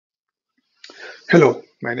Hello,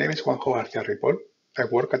 my name is Garcia-Ripoll. I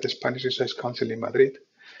work at the Spanish Research Council in Madrid,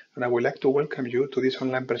 and I would like to welcome you to this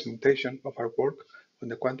online presentation of our work on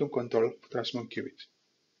the quantum control of transmon qubits.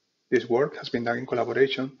 This work has been done in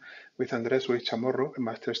collaboration with Andrés Ruiz Chamorro, a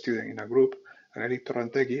master's student in our group, and Eric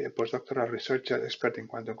Torrentegui, a postdoctoral researcher expert in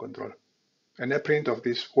quantum control. An preprint of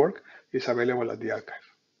this work is available at the archive.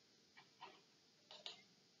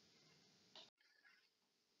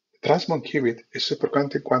 The transmon qubit is a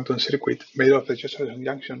superconducting quantum circuit made of a Josephson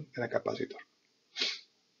junction and a capacitor.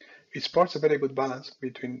 It supports a very good balance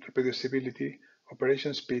between reproducibility,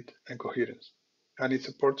 operation speed, and coherence, and it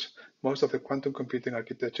supports most of the quantum computing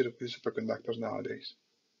architecture of these superconductors nowadays.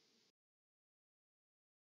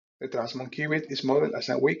 The transmon qubit is modeled as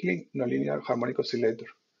a weakly nonlinear harmonic oscillator.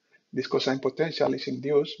 This cosine potential is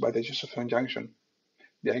induced by the Josephson junction.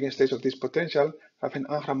 The eigenstates of this potential have an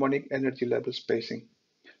anharmonic energy level spacing.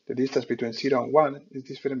 The distance between 0 and 1 is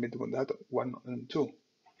different between that of 1 and 2.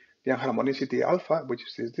 The anharmonicity alpha, which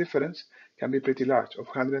is this difference, can be pretty large, of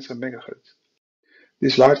hundreds of megahertz.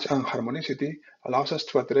 This large anharmonicity allows us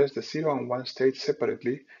to address the 0 and 1 states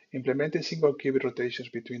separately, implementing single qubit rotations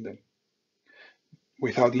between them,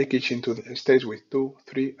 without leakage into the states with 2,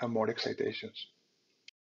 3, and more excitations.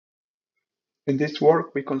 In this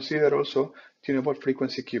work, we consider also tunable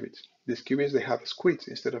frequency qubits. These qubits, they have squids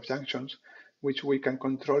instead of junctions, which we can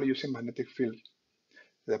control using magnetic fields.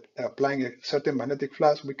 Applying a certain magnetic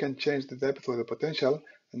flux, we can change the depth of the potential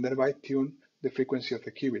and thereby tune the frequency of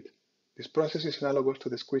the qubit. This process is analogous to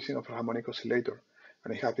the squeezing of a harmonic oscillator,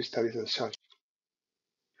 and I have studied as such.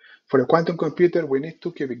 For a quantum computer, we need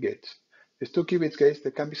 2-qubit gates. These 2-qubit gates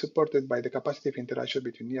they can be supported by the capacitive interaction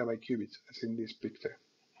between nearby qubits, as in this picture.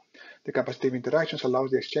 The capacitive interactions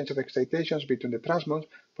allows the exchange of excitations between the transmons,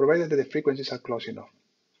 provided that the frequencies are close enough.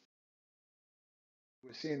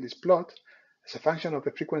 We see in this plot, as a function of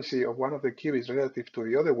the frequency of one of the qubits relative to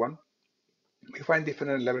the other one, we find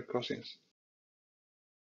different level crossings.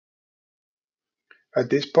 At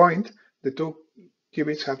this point, the two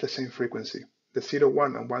qubits have the same frequency. The 0,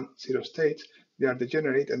 1 and 1, 0 states, they are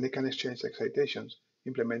degenerate and they can exchange excitations,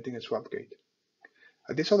 implementing a swap gate.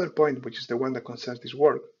 At this other point, which is the one that concerns this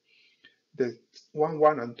work, the 1,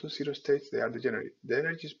 1 and 2, 0 states, they are degenerate. The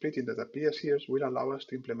energy splitting that appears here will allow us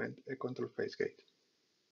to implement a control phase gate.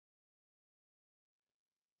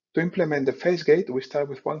 To implement the phase gate, we start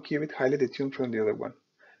with one qubit highly detuned from the other one.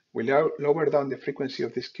 We lower down the frequency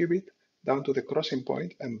of this qubit down to the crossing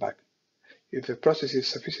point and back. If the process is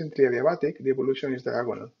sufficiently adiabatic, the evolution is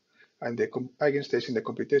diagonal, and the eigenstates in the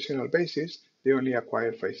computational basis, they only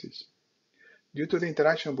acquire phases. Due to the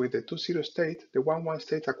interaction with the 2-0 state, the 1-1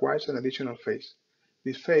 state acquires an additional phase.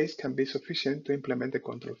 This phase can be sufficient to implement the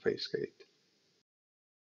control phase gate.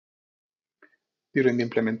 During the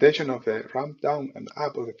implementation of the ramp down and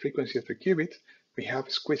up of the frequency of the qubit, we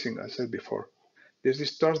have squeezing, as said before. This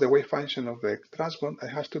distorts the wave function of the transmon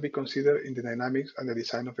and has to be considered in the dynamics and the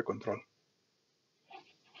design of the control.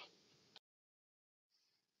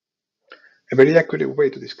 A very accurate way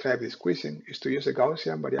to describe this squeezing is to use a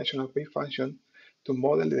Gaussian variational wave function to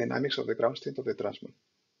model the dynamics of the ground state of the transmon.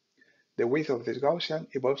 The width of this Gaussian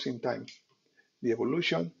evolves in time. The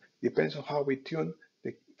evolution depends on how we tune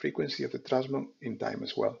the frequency of the transmon in time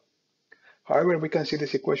as well. However, we can see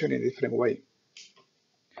this equation in a different way,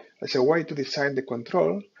 as a way to design the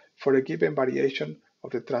control for a given variation of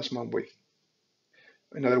the transmon width.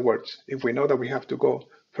 In other words, if we know that we have to go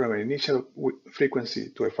from an initial frequency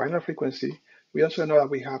to a final frequency, we also know that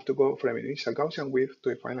we have to go from an initial Gaussian width to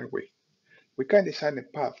a final width. We can design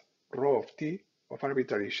a path rho of t of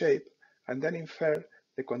arbitrary shape and then infer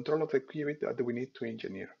the control of the qubit that we need to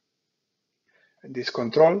engineer. And this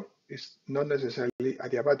control is not necessarily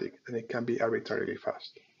adiabatic, and it can be arbitrarily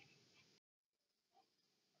fast.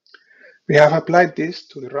 We have applied this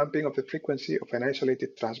to the ramping of the frequency of an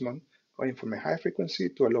isolated transmon, going from a high frequency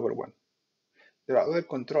to a lower one. There are other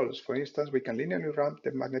controls. For instance, we can linearly ramp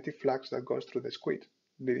the magnetic flux that goes through the squid,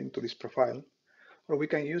 leading to this profile, or we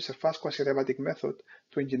can use a fast quasi-adiabatic method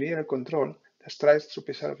to engineer a control that tries to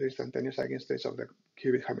preserve the instantaneous eigenstates of the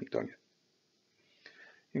qubit Hamiltonian.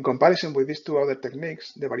 In comparison with these two other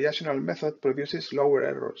techniques, the variational method produces lower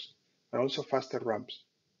errors and also faster ramps.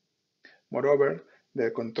 Moreover,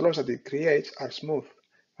 the controls that it creates are smooth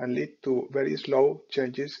and lead to very slow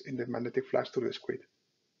changes in the magnetic flux through the squid.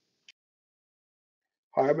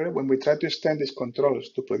 However, when we try to extend these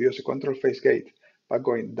controls to produce a control phase gate by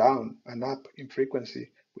going down and up in frequency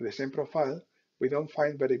with the same profile, we don't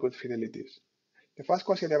find very good fidelities. The fast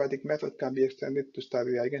quasi-adiabatic method can be extended to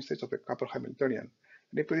study the eigenstates of the coupled Hamiltonian,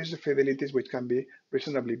 and it produces fidelities which can be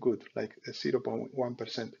reasonably good, like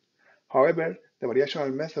 0.1%. However, the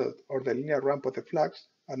variational method or the linear ramp of the flags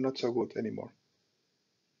are not so good anymore.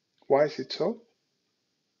 Why is it so?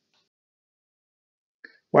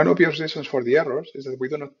 One obvious reason for the errors is that we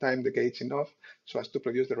do not time the gates enough so as to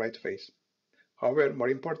produce the right phase. However, more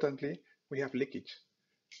importantly, we have leakage.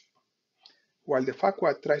 While the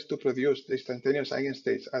FAQuad tries to produce the instantaneous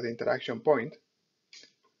eigenstates at the interaction point,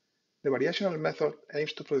 the variational method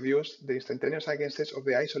aims to produce the instantaneous eigenstates of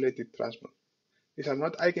the isolated transmon. These are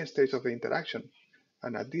not eigenstates of the interaction,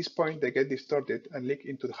 and at this point they get distorted and leak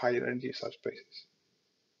into the higher energy subspaces.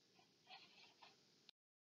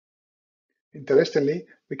 Interestingly,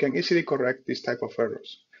 we can easily correct this type of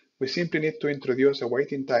errors. We simply need to introduce a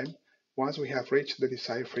waiting time once we have reached the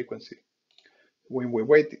desired frequency. When we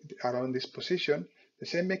wait around this position, the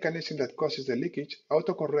same mechanism that causes the leakage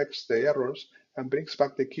autocorrects the errors and brings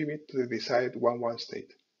back the qubit to the desired 1-1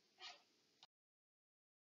 state.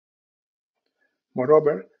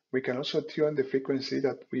 Moreover, we can also tune the frequency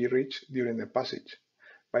that we reach during the passage.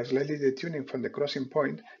 By slightly detuning from the crossing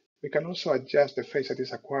point, we can also adjust the phase that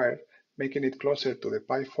is acquired, making it closer to the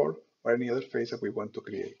pi4 or any other phase that we want to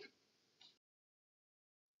create.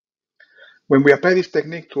 When we apply this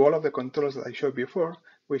technique to all of the controls that I showed before,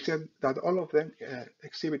 we see that all of them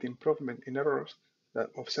exhibit improvement in errors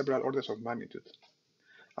of several orders of magnitude.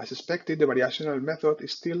 As expected, the variational method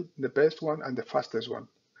is still the best one and the fastest one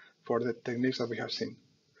for the techniques that we have seen.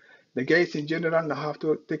 The gates in general now have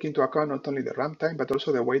to take into account not only the ramp time, but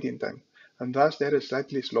also the waiting time, and thus they are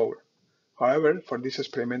slightly slower. However, for these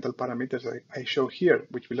experimental parameters that I show here,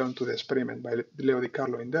 which belong to the experiment by Leo Di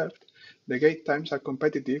Carlo in Delft, the gate times are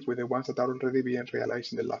competitive with the ones that are already being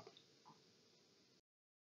realized in the lab.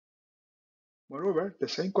 Moreover, the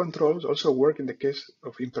same controls also work in the case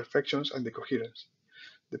of imperfections and decoherence.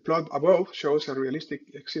 The plot above shows a realistic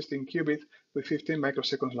existing qubit with 15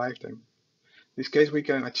 microseconds lifetime. In this case, we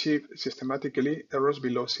can achieve systematically errors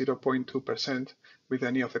below 0.2% with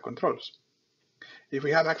any of the controls. If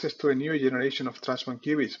we have access to a new generation of transmon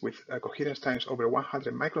qubits with coherence times over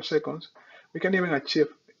 100 microseconds, we can even achieve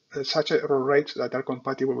such error rates that are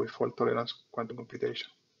compatible with fault tolerance quantum computation.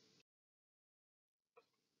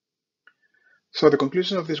 So the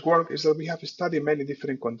conclusion of this work is that we have studied many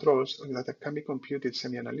different controls that can be computed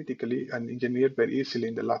semi-analytically and engineered very easily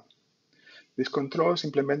in the lab. These controls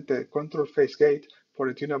implement the control phase gate for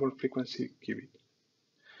a tunable frequency qubit.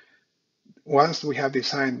 Once we have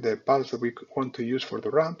designed the pulse that we want to use for the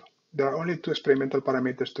ramp, there are only two experimental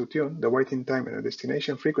parameters to tune, the waiting time and the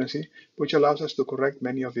destination frequency, which allows us to correct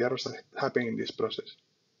many of the errors that happen in this process.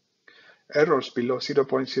 Errors below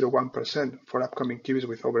 0.01% for upcoming qubits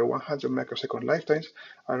with over 100 microsecond lifetimes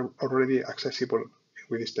are already accessible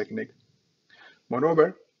with this technique.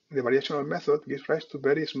 Moreover, the variational method gives rise to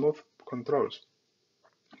very smooth controls,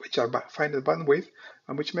 which are finite bandwidth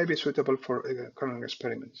and which may be suitable for current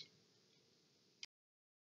experiments.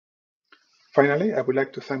 Finally, I would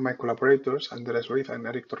like to thank my collaborators, Andres Ruiz and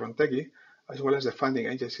Eric Torrontegui, as well as the funding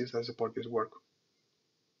agencies that support this work.